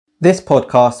This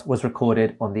podcast was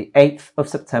recorded on the 8th of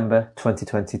September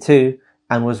 2022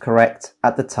 and was correct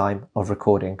at the time of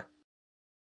recording.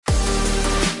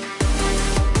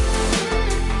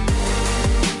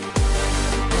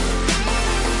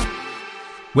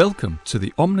 Welcome to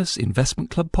the Omnis Investment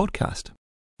Club podcast.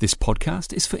 This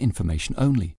podcast is for information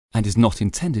only and is not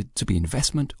intended to be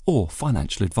investment or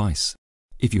financial advice.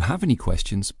 If you have any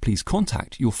questions, please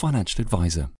contact your financial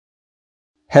advisor.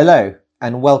 Hello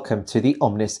and welcome to the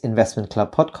Omnis Investment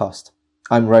Club podcast.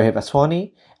 I'm Rohit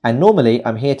Vaswani and normally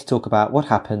I'm here to talk about what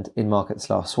happened in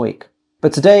markets last week.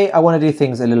 But today I want to do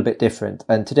things a little bit different,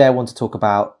 and today I want to talk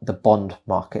about the bond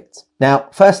market. Now,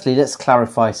 firstly, let's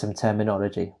clarify some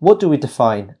terminology. What do we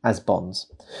define as bonds?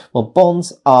 Well,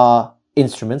 bonds are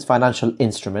instruments, financial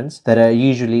instruments that are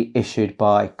usually issued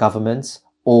by governments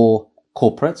or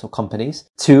corporates or companies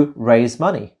to raise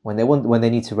money. When they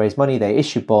need to raise money, they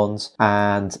issue bonds,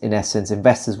 and in essence,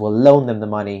 investors will loan them the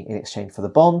money in exchange for the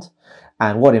bond.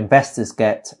 And what investors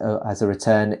get as a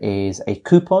return is a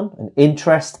coupon, an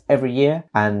interest every year.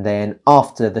 And then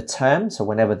after the term, so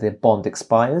whenever the bond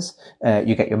expires,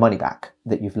 you get your money back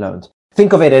that you've loaned.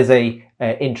 Think of it as a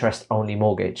interest-only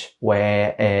mortgage,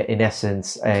 where in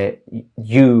essence,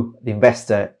 you, the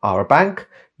investor, are a bank.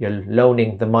 You're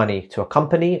loaning the money to a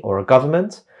company or a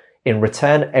government. In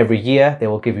return, every year they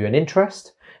will give you an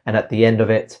interest, and at the end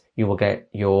of it, you will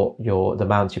get the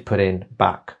amount you put in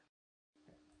back.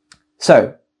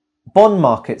 So, bond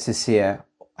markets this year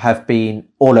have been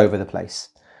all over the place.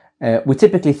 We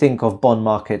typically think of bond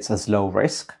markets as low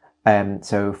risk.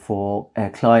 So for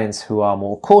clients who are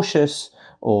more cautious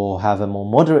or have a more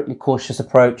moderately cautious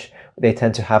approach, they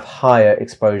tend to have higher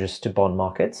exposures to bond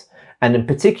markets. And in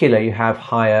particular, you have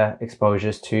higher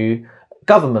exposures to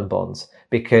government bonds,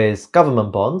 because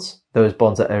government bonds, those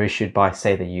bonds that are issued by,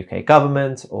 say, the UK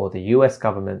government or the US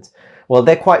government, well,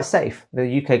 they're quite safe.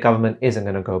 The UK government isn't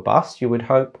going to go bust, you would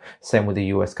hope. Same with the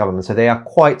US government. So they are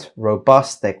quite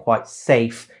robust. They're quite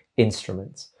safe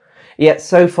instruments. Yet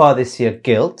so far this year,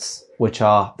 gilts, which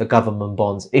are the government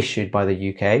bonds issued by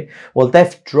the UK, well,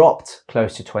 they've dropped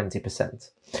close to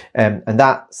 20%. And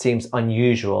that seems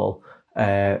unusual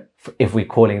if we're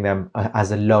calling them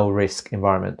as a low risk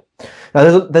environment.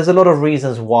 Now, there's a lot of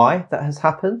reasons why that has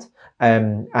happened.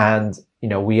 And, you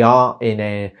know, we are in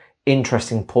a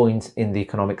interesting point in the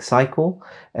economic cycle,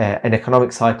 an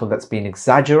economic cycle that's been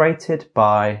exaggerated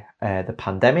by the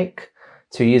pandemic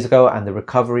 2 years ago and the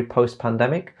recovery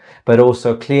post-pandemic, but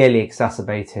also clearly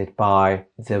exacerbated by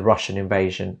the Russian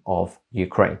invasion of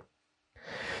Ukraine.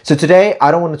 So today,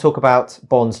 I don't want to talk about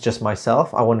bonds just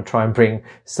myself. I want to try and bring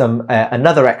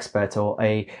another expert or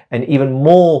an even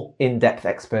more in-depth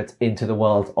expert into the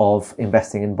world of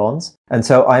investing in bonds. And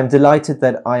so I am delighted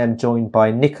that I am joined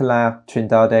by Nicolas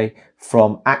Trindade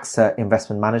from Axa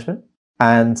Investment Management.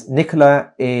 And Nicolas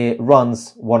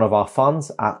runs one of our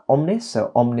funds at Omnis.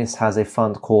 So Omnis has a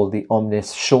fund called the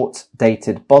Omnis Short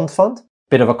Dated Bond Fund.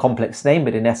 Bit of a complex name,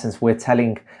 but in essence, we're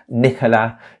telling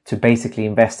Nicolas to basically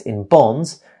invest in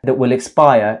bonds that will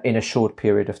expire in a short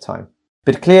period of time.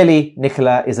 But clearly,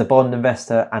 Nicolas is a bond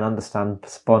investor and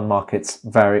understands bond markets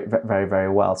very, very, very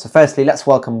well. So firstly, let's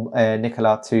welcome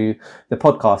Nicolas to the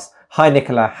podcast. Hi,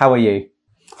 Nicolas. How are you?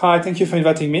 Hi, thank you for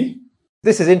inviting me.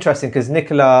 This is interesting because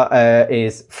Nicolas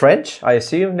is French, I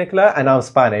assume, Nicolas, and I'm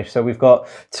Spanish. So we've got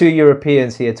two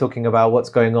Europeans here talking about what's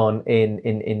going on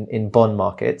in bond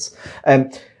markets.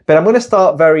 But I'm going to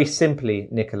start very simply,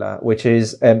 Nicolas, which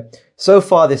is so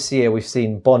far this year, we've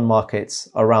seen bond markets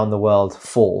around the world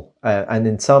fall. And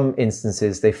in some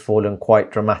instances, they've fallen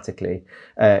quite dramatically.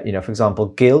 For example,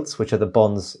 gilts, which are the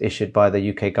bonds issued by the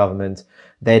UK government,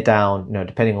 they're down,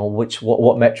 depending on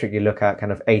what metric you look at,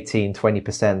 kind of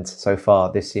 18-20% so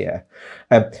far this year.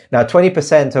 Now,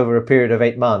 20% over a period of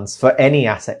 8 months for any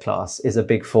asset class is a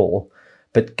big fall.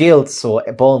 But gilts or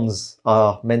bonds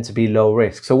are meant to be low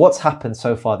risk. So what's happened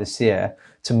so far this year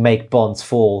to make bonds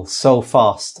fall so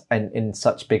fast and in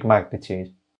such big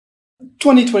magnitude?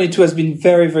 2022 has been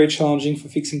very, very challenging for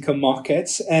fixed income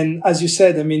markets. And as you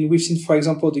said, we've seen, for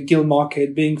example, the gilt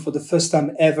market being for the first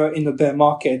time ever in a bear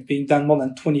market being down more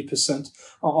than 20%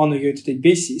 on a year-to-date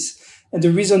basis. And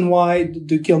the reason why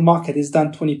the gilt market is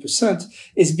down 20%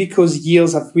 is because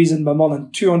yields have risen by more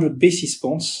than 200 basis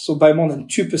points, so by more than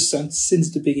 2%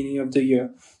 since the beginning of the year.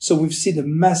 So we've seen a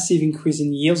massive increase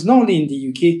in yields, not only in the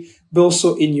UK, but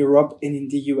also in Europe and in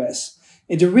the US.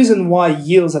 And the reason why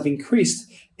yields have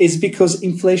increased is because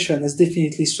inflation has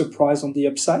definitely surprised on the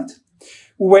upside.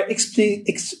 We were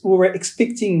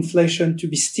expecting inflation to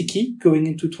be sticky going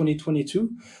into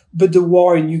 2022, but the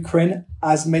war in Ukraine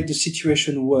has made the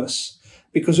situation worse.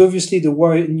 because obviously the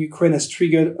war in Ukraine has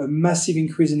triggered a massive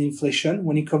increase in inflation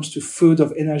when it comes to food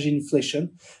or energy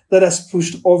inflation. That has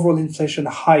pushed overall inflation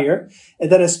higher,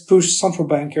 and that has pushed central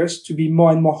bankers to be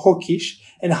more and more hawkish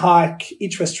and hike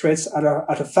interest rates at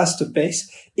a faster pace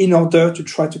in order to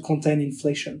try to contain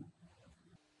inflation.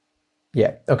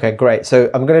 Yeah. Okay, great. So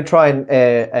I'm going to try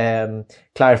and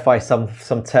clarify some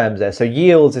terms there. So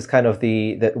yields is kind of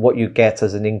the what you get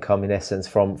as an income in essence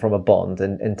from a bond,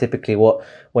 and typically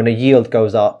when a yield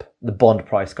goes up, the bond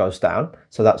price goes down.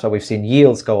 So that's why we've seen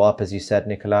yields go up, as you said,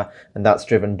 Nicolas, and that's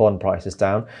driven bond prices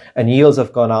down. And yields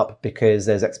have gone up because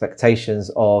there's expectations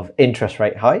of interest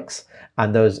rate hikes,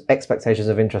 and those expectations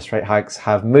of interest rate hikes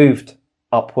have moved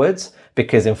upwards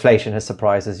because inflation has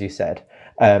surprised, as you said.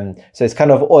 So it's kind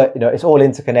of, it's all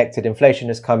interconnected. Inflation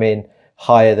has come in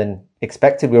higher than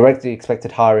expected. We already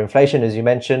expected higher inflation, as you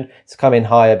mentioned. It's come in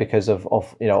higher because of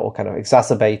or kind of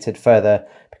exacerbated further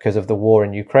because of the war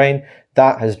in Ukraine.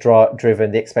 That has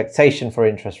driven the expectation for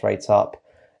interest rates up.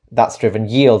 That's driven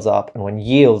yields up. And when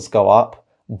yields go up,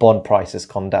 bond prices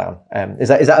come down. Is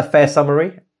that a fair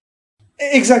summary?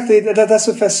 Exactly. That's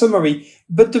a fair summary.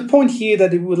 But the point here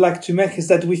that we would like to make is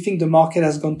that we think the market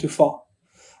has gone too far.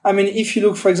 I mean, if you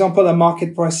look, for example, at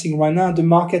market pricing right now, the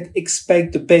market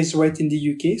expects the base rate in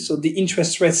the UK, so the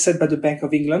interest rate set by the Bank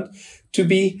of England, to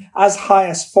be as high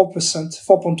as 4%,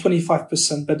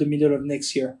 4.25% by the middle of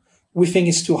next year. We think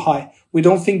it's too high. We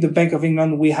don't think the Bank of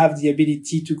England will have the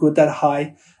ability to go that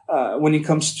high when it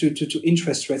comes to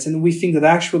interest rates. And we think that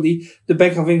actually the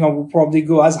Bank of England will probably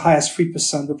go as high as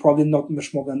 3%, but probably not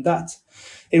much more than that.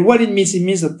 And what it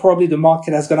means that probably the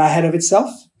market has gone ahead of itself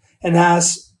and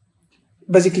has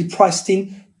basically priced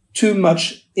in too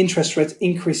much interest rate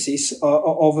increases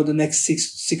over the next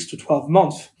 6 to 12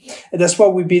 months. And that's why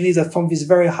we believe that from these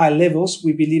very high levels,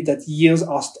 we believe that yields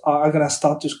are going to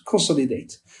start to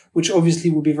consolidate, which obviously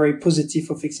will be very positive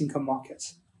for fixed income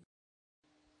markets.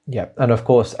 Yeah. And of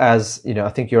course, as you know, I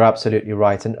think you're absolutely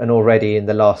right. And already in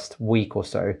the last week or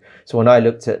so, when I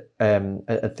looked at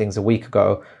things a week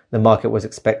ago, the market was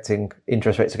expecting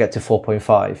interest rates to get to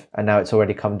 4.5, and now it's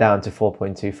already come down to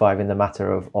 4.25 in the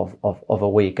matter of a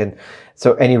week. And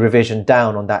so any revision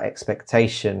down on that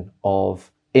expectation of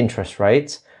interest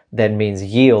rates then means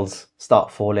yields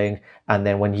start falling, and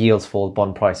then when yields fall,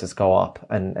 bond prices go up.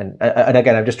 And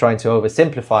again, I'm just trying to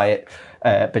oversimplify it,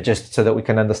 but just so that we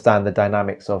can understand the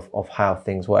dynamics of how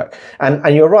things work.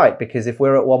 And you're right, because if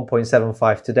we're at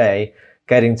 1.75 today,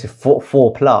 getting to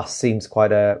 4 plus seems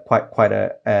quite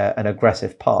an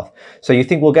aggressive path. So you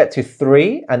think we'll get to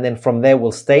 3, and then from there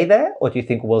we'll stay there, or do you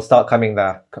think we'll start coming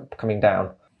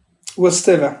down? We'll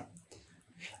stay there.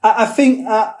 I think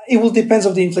it will depend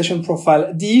on the inflation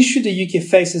profile. The issue the UK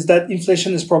faces is that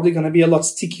inflation is probably going to be a lot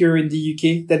stickier in the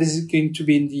UK than it is going to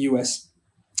be in the US.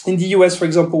 In the US, for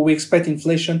example, we expect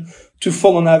inflation to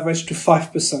fall on average to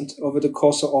 5% over the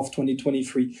course of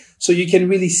 2023. So you can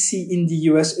really see in the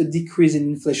US a decrease in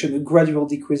inflation, a gradual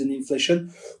decrease in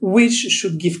inflation, which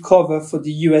should give cover for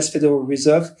the US Federal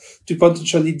Reserve to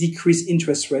potentially decrease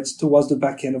interest rates towards the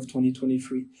back end of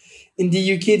 2023. In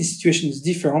the UK, the situation is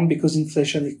different because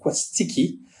inflation is quite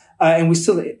sticky, and we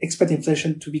still expect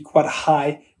inflation to be quite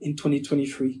high in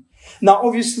 2023. Now,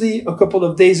 obviously, a couple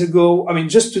of days ago,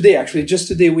 just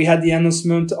today, we had the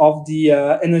announcement of the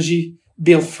energy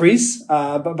bill freeze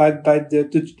by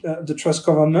the Truss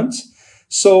government.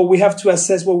 So we have to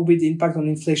assess what will be the impact on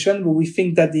inflation, but we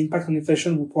think that the impact on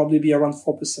inflation will probably be around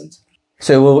 4%.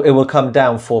 So it will come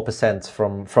down 4%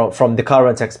 from the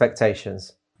current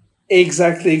expectations.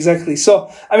 Exactly. So,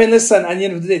 listen, at the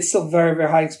end of the day, it's still very, very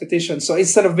high expectation. So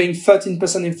instead of being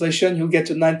 13% inflation, you'll get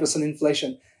to 9%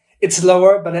 inflation. It's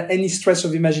lower, but at any stretch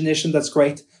of imagination, that's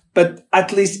great. But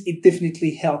at least it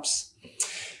definitely helps.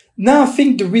 Now, I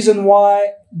think the reason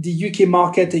why the UK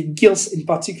market, and gilts in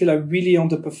particular, really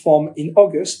underperformed in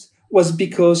August was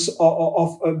because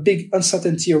of a big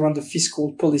uncertainty around the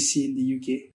fiscal policy in the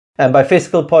UK. And by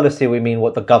fiscal policy, we mean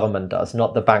what the government does,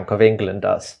 not the Bank of England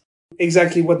does.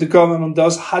 Exactly what the government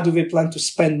does. How do they plan to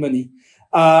spend money?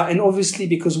 And obviously,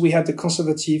 because we had the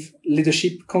Conservative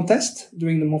leadership contest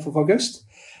during the month of August,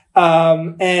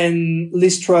 and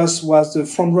Liz Truss was the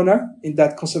front runner in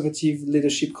that Conservative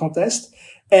leadership contest.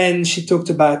 And she talked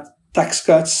about tax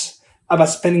cuts, about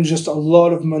spending just a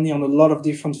lot of money on a lot of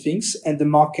different things. And the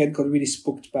market got really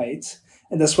spooked by it.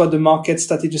 And that's why the market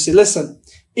started to say, listen,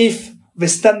 if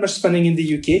there's that much spending in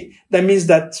the UK, that means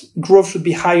that growth should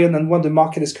be higher than what the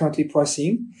market is currently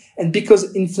pricing. And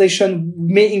because inflation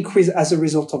may increase as a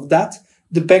result of that,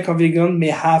 the Bank of England may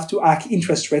have to hike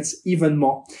interest rates even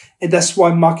more. And that's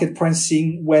why market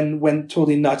pricing went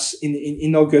totally nuts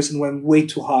in August and went way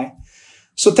too high.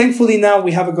 So thankfully now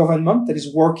we have a government that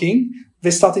is working. They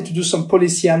started to do some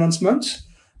policy announcements.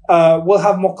 We'll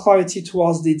have more clarity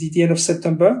towards the end of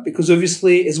September, because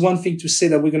obviously it's one thing to say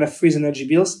that we're going to freeze energy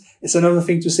bills. It's another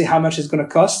thing to say how much it's going to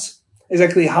cost,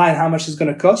 exactly how and how much it's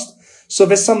going to cost. So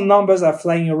there's some numbers that are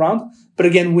flying around, but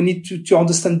again, we need to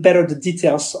understand better the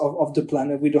details of the plan,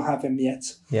 and we don't have them yet.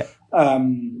 Yeah.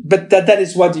 But that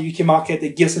is what the UK market, the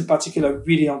gilts in particular,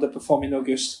 really underperformed in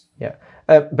August. Yeah.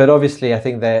 But obviously I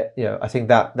think that,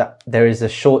 that there is a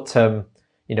short term,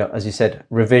 as you said,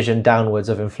 revision downwards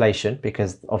of inflation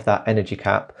because of that energy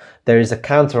cap. There is a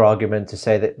counter argument to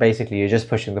say that basically you're just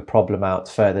pushing the problem out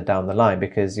further down the line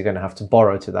because you're going to have to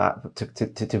borrow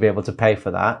to be able to pay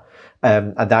for that.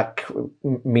 And that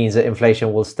means that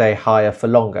inflation will stay higher for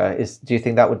longer. Do you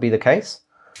think that would be the case?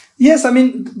 Yes, I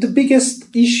mean, the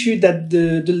biggest issue that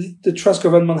the Truss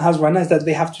government has right now is that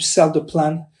they have to sell the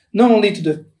plan, not only to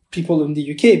the people in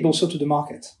the UK, but also to the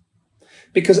market.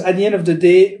 Because at the end of the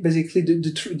day, basically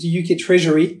the UK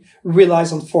Treasury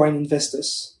relies on foreign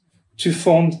investors to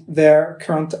fund their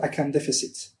current account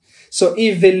deficit. So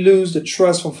if they lose the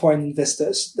trust from foreign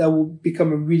investors, that will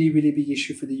become a really, really big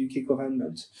issue for the UK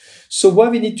government. So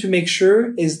what we need to make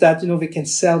sure is that, they can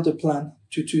sell the plan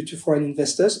to foreign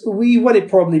investors. What it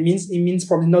probably means, it means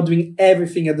probably not doing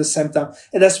everything at the same time.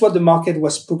 And that's what the market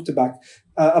was spooked about,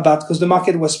 because the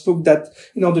market was spooked that,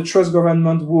 the Truss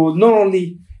government would not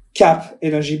only cap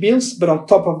energy bills, but on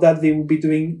top of that, they will be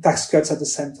doing tax cuts at the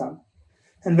same time.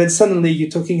 And then suddenly you're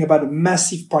talking about a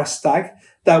massive price tag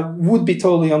that would be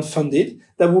totally unfunded.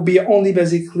 That will be only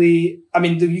basically,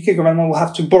 the UK government will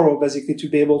have to borrow basically to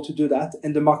be able to do that.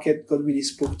 And the market got really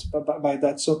spooked by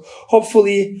that. So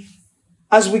hopefully,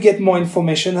 as we get more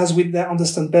information, as we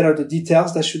understand better the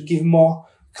details, that should give more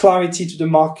clarity to the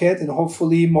market and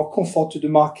hopefully more comfort to the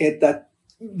market that,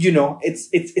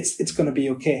 it's going to be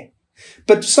okay.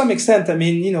 But to some extent,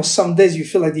 some days you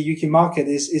feel like the UK market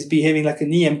is behaving like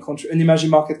an EM country, an emerging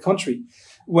market country.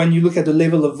 When you look at the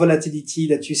level of volatility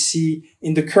that you see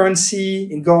in the currency,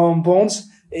 in government bonds,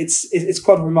 it's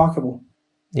quite remarkable.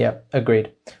 Yeah,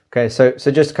 agreed. Okay, so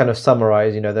just to kind of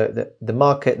summarize, the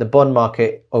market, the bond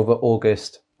market over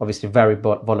August, obviously very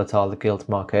volatile. The gilt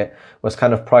market was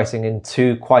kind of pricing in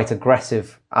two quite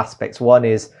aggressive aspects. One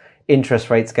is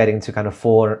interest rates getting to kind of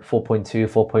 4.2,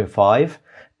 4.5.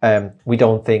 We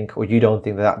don't think, or you don't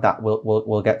think that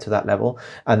will get to that level.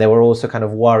 And they were also kind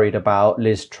of worried about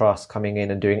Liz Truss coming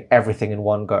in and doing everything in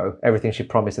one go, everything she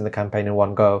promised in the campaign in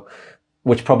one go,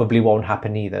 which probably won't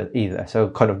happen either. So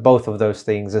kind of both of those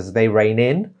things, as they rein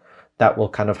in, that will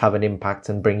kind of have an impact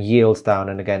and bring yields down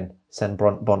and again send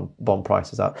bond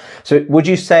prices up. So would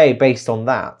you say, based on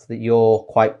that you're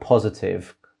quite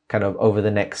positive kind of over the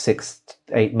next 6 to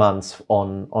 8 months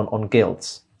on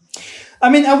gilts?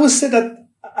 I would say that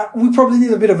we probably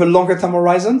need a bit of a longer time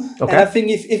horizon. Okay. And I think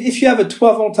if you have a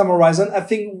 12-month time horizon, I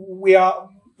think we are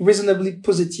reasonably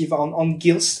positive on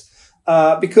gilts.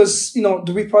 Because, the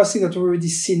repricing that we've already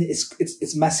seen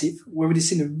it's massive. We've already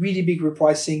seen a really big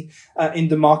repricing, in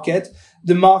the market.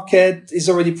 The market is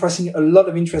already pricing a lot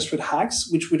of interest rate hikes,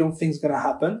 which we don't think is going to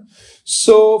happen.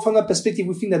 So from that perspective,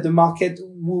 we think that the market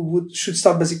should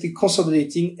start basically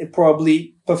consolidating and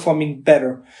probably performing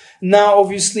better. Now,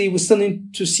 obviously, we still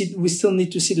need to see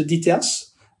the details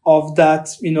of that,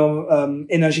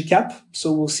 energy cap.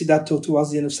 So we'll see that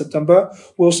towards the end of September.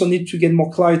 We also need to get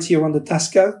more clarity around the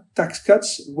tax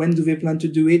cuts. When do they plan to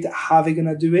do it? How are they going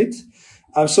to do it?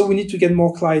 So we need to get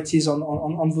more clarities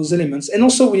on those elements. And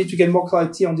also we need to get more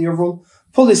clarity on the overall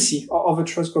policy of a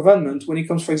Truss government when it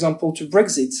comes, for example, to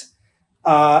Brexit,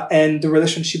 and the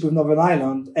relationship with Northern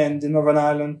Ireland and the Northern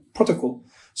Ireland Protocol.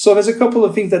 So there's a couple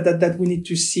of things that we need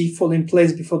to see fall in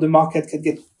place before the market can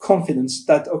get confidence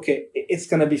that, okay, it's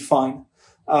going to be fine.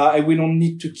 And we don't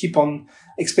need to keep on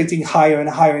expecting higher and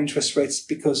higher interest rates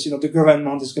because, the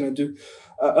government is going to do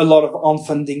a lot of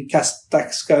unfunding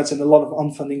tax cuts and a lot of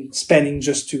unfunding spending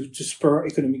just to spur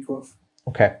economic growth.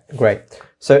 Okay, great.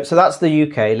 So that's the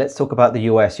UK. Let's talk about the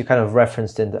US. You kind of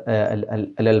referenced in a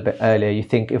little bit earlier. You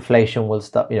think inflation will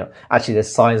start, actually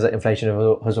there's signs that inflation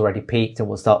has already peaked and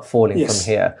will start falling from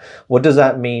here. What does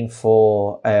that mean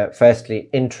for, firstly,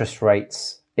 interest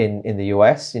rates in the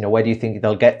US? Where do you think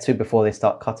they'll get to before they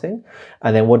start cutting?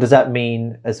 And then what does that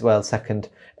mean as well, second,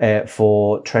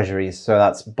 for treasuries? So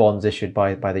that's bonds issued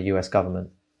by the US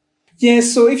government. Yeah,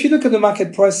 so if you look at the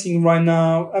market pricing right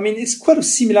now, it's quite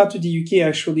similar to the UK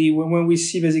actually, when we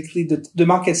see basically the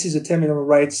market sees the terminal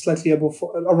rate slightly above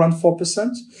around 4%.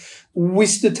 We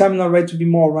see the terminal rate to be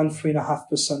more around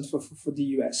 3.5% for the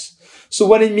US. So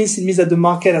what it means that the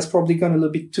market has probably gone a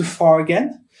little bit too far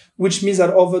again. which means that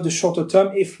over the shorter term,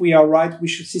 if we are right, we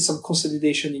should see some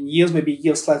consolidation in yields, maybe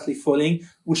yields slightly falling,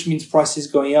 which means prices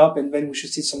going up, and then we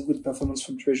should see some good performance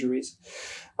from treasuries.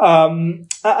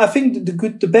 I think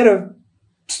the better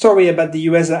story about the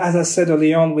US, as I said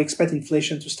earlier on, we expect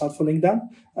inflation to start falling down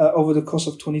over the course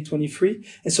of 2023.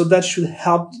 And so that should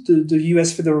help the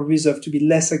US Federal Reserve to be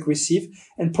less aggressive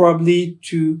and probably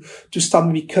to start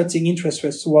maybe cutting interest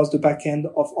rates towards the back end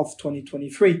of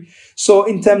 2023. So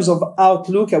in terms of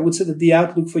outlook, I would say that the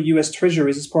outlook for US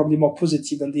Treasuries is probably more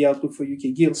positive than the outlook for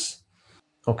UK gilts.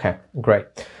 Okay, great.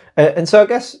 And so I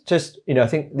guess just, I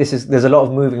think there's a lot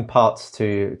of moving parts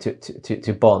to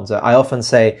bonds. I often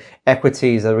say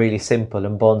equities are really simple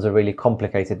and bonds are really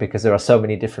complicated because there are so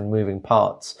many different moving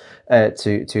parts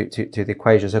to the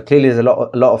equation. So clearly there's a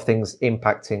lot of things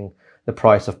impacting the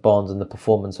price of bonds and the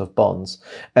performance of bonds.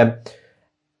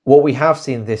 What we have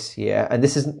seen this year, and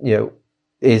this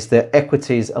is that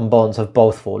equities and bonds have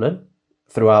both fallen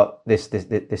throughout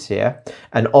this year,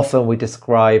 and often we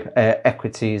describe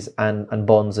equities and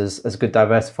bonds as good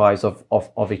diversifiers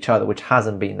of each other, which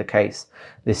hasn't been the case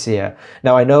this year.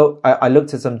 Now I know I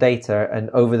looked at some data, and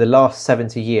over the last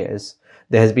 70 years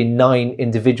there has been 9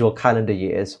 individual calendar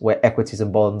years where equities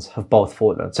and bonds have both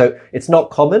fallen. So it's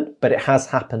not common, but it has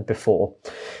happened before.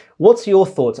 What's your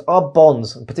thoughts? Are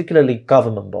bonds, particularly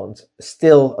government bonds,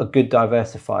 still a good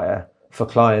diversifier for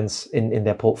clients in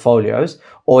their portfolios,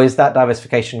 or is that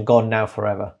diversification gone now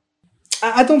forever?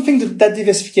 I don't think that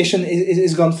diversification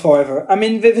is gone forever. I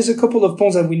mean, there's a couple of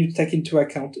points that we need to take into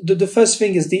account. The first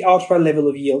thing is the outright level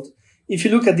of yield. If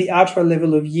you look at the outright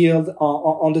level of yield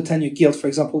on the 10-year gilt, for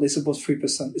example, it's about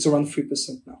 3%. It's around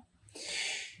 3% now.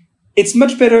 It's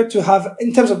much better to have,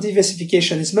 in terms of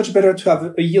diversification, it's much better to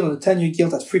have a yield on the 10-year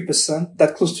gilt at 3%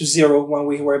 than close to zero when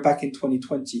we were back in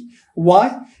 2020.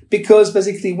 Why? Because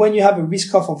basically when you have a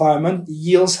risk-off environment,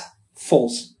 yields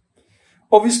falls.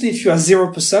 Obviously, if you are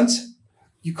 0%,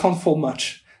 you can't fall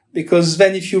much. Because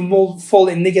then if you fall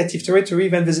in negative territory,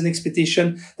 then there's an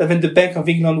expectation that then the Bank of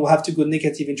England will have to go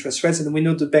negative interest rates. And we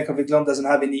know the Bank of England doesn't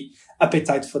have any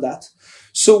appetite for that.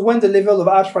 So when the level of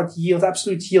outright yield,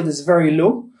 absolute yield is very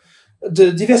low,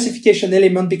 the diversification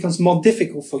element becomes more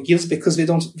difficult for gilts because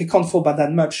they can't fall by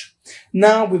that much.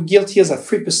 Now with gilt yields at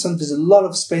 3%, there's a lot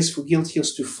of space for gilt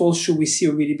yields to fall should we see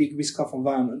a really big risk-off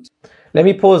environment. Let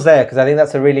me pause there because I think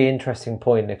that's a really interesting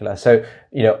point, Nicolas. So,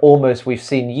 almost we've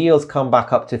seen yields come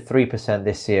back up to 3%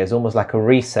 this year. It's almost like a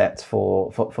reset for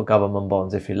government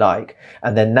bonds, if you like.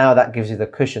 And then now that gives you the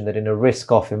cushion that in a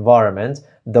risk-off environment,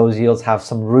 those yields have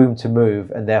some room to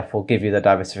move and therefore give you the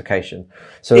diversification.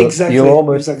 So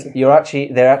they're actually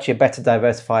a better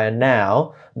diversifier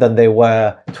now than they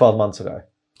were 12 months ago.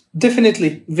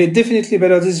 Definitely. They're definitely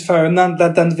better diversifier now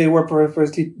than they were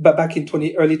previously back in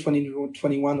early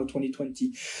 2021 or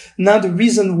 2020. Now, the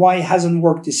reason why it hasn't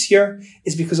worked this year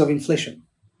is because of inflation.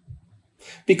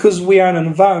 Because we are in an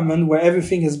environment where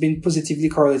everything has been positively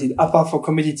correlated, apart from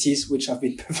commodities, which have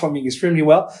been performing extremely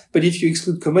well. But if you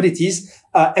exclude commodities,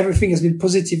 everything has been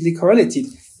positively correlated.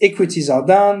 Equities are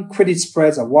down, credit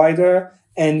spreads are wider,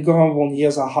 and government bond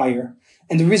yields are higher.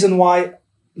 And the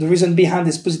reason behind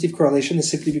this positive correlation is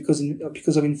simply because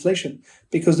of inflation.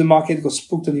 Because the market got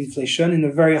spooked on inflation in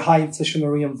a very high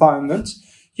inflationary environment.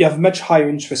 You have much higher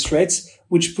interest rates,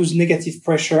 which puts negative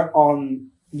pressure on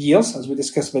yields, as we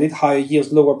discussed about it, higher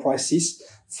yields, lower prices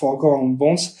for government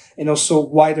bonds, and also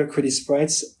wider credit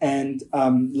spreads and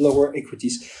lower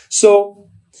equities. So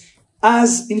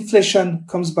as inflation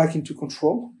comes back into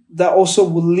control, that also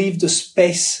will leave the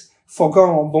space for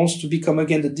government bonds to become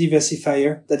again the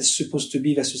diversifier that is supposed to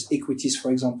be versus equities,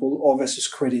 for example, or versus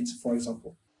credit, for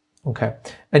example. Okay.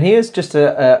 And here's just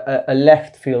a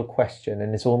left field question,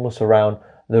 and it's almost around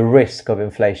the risk of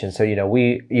inflation. So,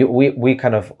 we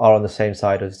kind of are on the same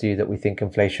side as you, that we think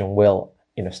inflation will,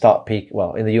 start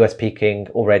in the US peaking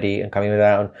already and coming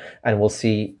down, and we'll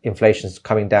see inflation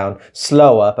coming down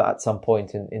slower, but at some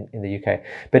point in the UK.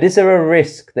 But is there a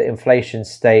risk that inflation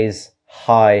stays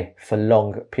high for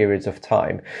long periods of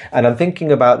time? And I'm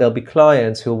thinking about there'll be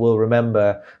clients who will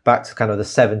remember back to kind of the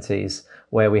 70s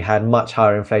where we had much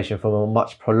higher inflation for a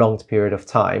much prolonged period of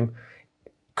time.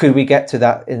 Could we get to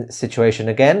that situation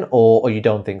again, or you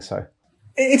don't think so?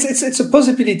 It's a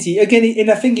possibility. Again, and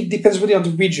I think it depends really on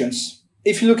the regions.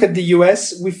 If you look at the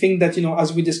US, we think that,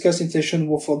 as we discussed, inflation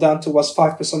will fall down towards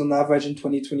 5% on average in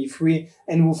 2023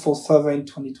 and will fall further in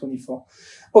 2024.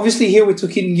 Obviously, here we're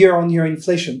talking year-on-year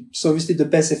inflation. So obviously the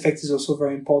base effect is also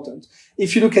very important.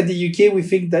 If you look at the UK, we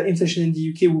think that inflation in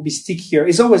the UK will be stickier.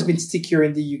 It's always been stickier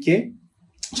in the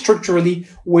UK. structurally,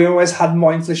 we always had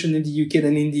more inflation in the UK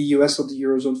than in the US or the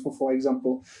Eurozone, for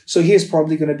example. So here's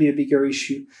probably going to be a bigger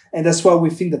issue. And that's why we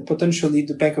think that potentially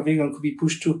the Bank of England could be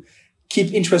pushed to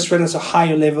keep interest rates at a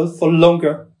higher level for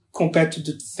longer compared to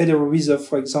the Federal Reserve,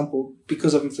 for example,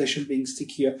 because of inflation being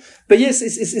stickier. But yes,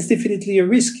 it's definitely a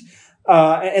risk.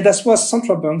 And that's why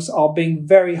central banks are being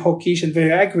very hawkish and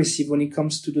very aggressive when it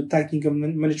comes to the tightening of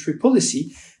monetary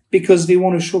policy, because they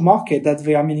want to show market that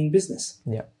they are meaning business.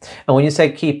 Yeah. And when you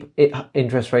say keep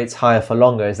interest rates higher for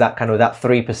longer, is that kind of that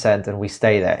 3% and we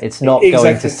stay there? It's not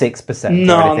going to 6%.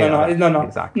 No.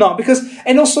 Exactly. No, because,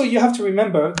 and also you have to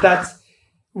remember that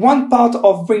one part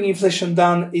of bringing inflation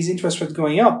down is interest rate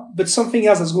going up, but something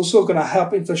else that's also going to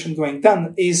help inflation going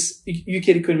down is UK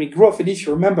economic growth. And if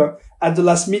you remember, at the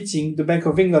last meeting, the Bank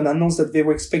of England announced that they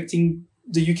were expecting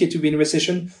the UK to be in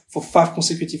recession for 5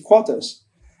 consecutive quarters.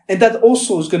 And that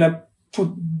also is going to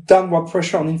put downward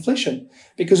pressure on inflation,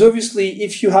 because obviously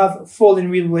if you have fall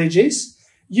in real wages,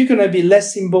 you're going to be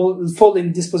less fall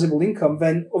in disposable income,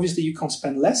 then obviously you can't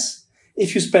spend less.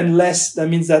 If you spend less, that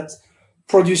means that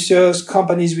producers,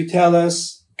 companies,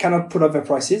 retailers cannot put up their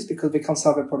prices because they can't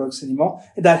sell their products anymore.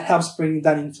 And that helps bring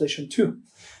down inflation too.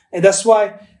 And that's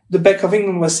why the Bank of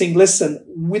England was saying, listen,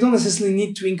 we don't necessarily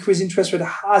need to increase interest rate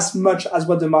as much as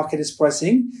what the market is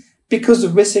pricing, because the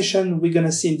recession we're going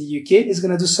to see in the UK is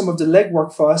going to do some of the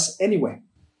legwork for us anyway.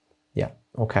 Yeah.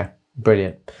 Okay.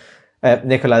 Brilliant.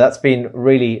 Nicolas, that's been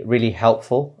really, really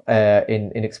helpful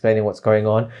in explaining what's going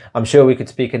on. I'm sure we could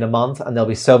speak in a month and there'll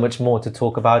be so much more to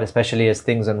talk about, especially as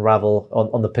things unravel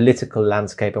on the political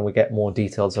landscape and we get more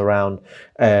details around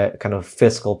kind of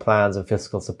fiscal plans and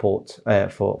fiscal support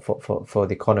for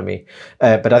the economy.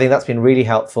 But I think that's been really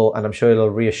helpful, and I'm sure it'll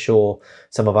reassure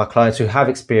some of our clients who have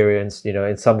experienced,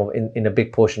 in a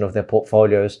big portion of their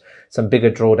portfolios, some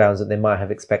bigger drawdowns that they might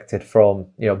have expected from,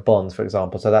 bonds, for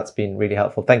example. So that's been really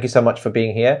helpful. Thank you so much for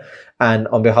being here. And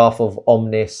on behalf of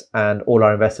Omnis and all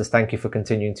our investors, thank you for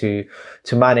continuing to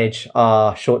manage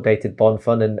our short-dated bond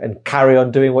fund and carry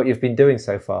on doing what you've been doing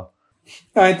so far.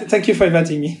 All right. Thank you for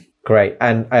inviting me. Great.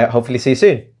 And hopefully see you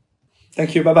soon.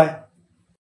 Thank you. Bye-bye.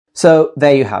 So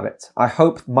there you have it. I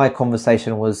hope my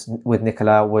conversation with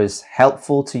Nicolas was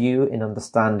helpful to you in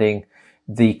understanding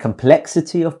the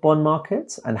complexity of bond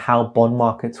markets and how bond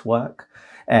markets work,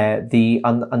 an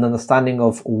understanding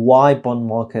of why bond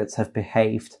markets have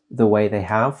behaved the way they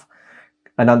have,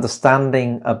 an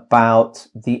understanding about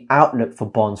the outlook for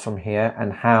bonds from here,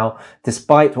 and how,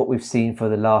 despite what we've seen for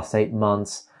the last 8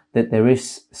 months, that there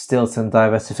is still some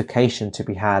diversification to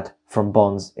be had from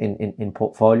bonds in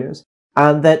portfolios.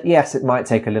 And that, yes, it might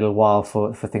take a little while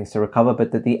for things to recover,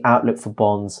 but that the outlook for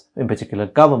bonds, in particular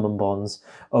government bonds,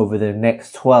 over the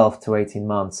next 12 to 18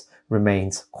 months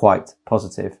remains quite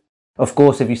positive. Of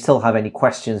course, if you still have any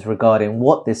questions regarding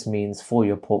what this means for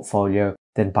your portfolio,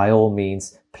 then by all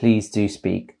means, please do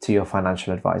speak to your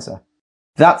financial advisor.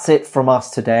 That's it from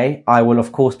us today. I will,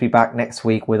 of course, be back next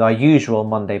week with our usual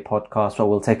Monday podcast, where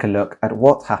we'll take a look at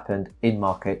what happened in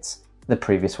markets the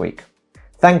previous week.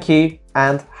 Thank you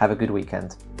and have a good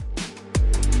weekend.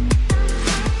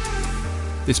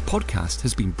 This podcast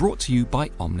has been brought to you by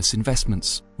Omnis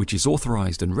Investments, which is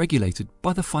authorised and regulated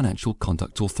by the Financial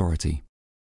Conduct Authority.